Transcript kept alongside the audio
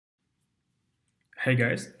Hey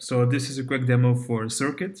guys, so this is a quick demo for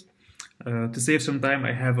Circuit. To save some time,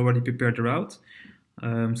 I have already prepared the route.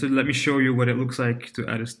 So let me show you what it looks like to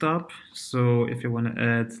add a stop. So if you want to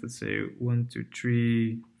add, let's say 1, 2,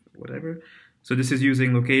 3, whatever. So this is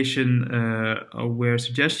using location aware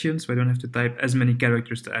suggestions, so I don't have to type as many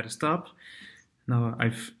characters to add a stop. Now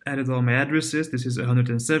I've added all my addresses. This is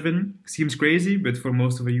 107. Seems crazy, but for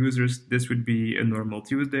most of the users, this would be a normal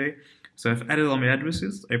Tuesday. So I've added all my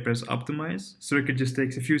addresses. I press optimize. Circuit just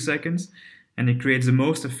takes a few seconds, and it creates the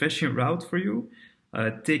most efficient route for you,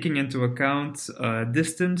 taking into account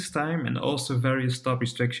distance, time, and also various stop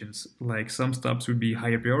restrictions. Like some stops would be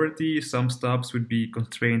higher priority, some stops would be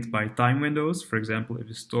constrained by time windows. For example, if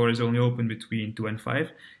the store is only open between 2 and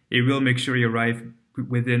 5, it will make sure you arrive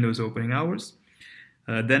within those opening hours.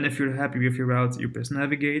 Then if you're happy with your route, you press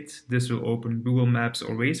navigate. This will open Google Maps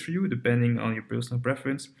or Waze for you, depending on your personal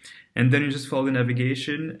preference. And then you just follow the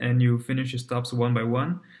navigation and you finish your stops one by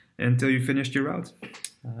one until you finished your route.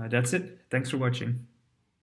 That's it. Thanks for watching.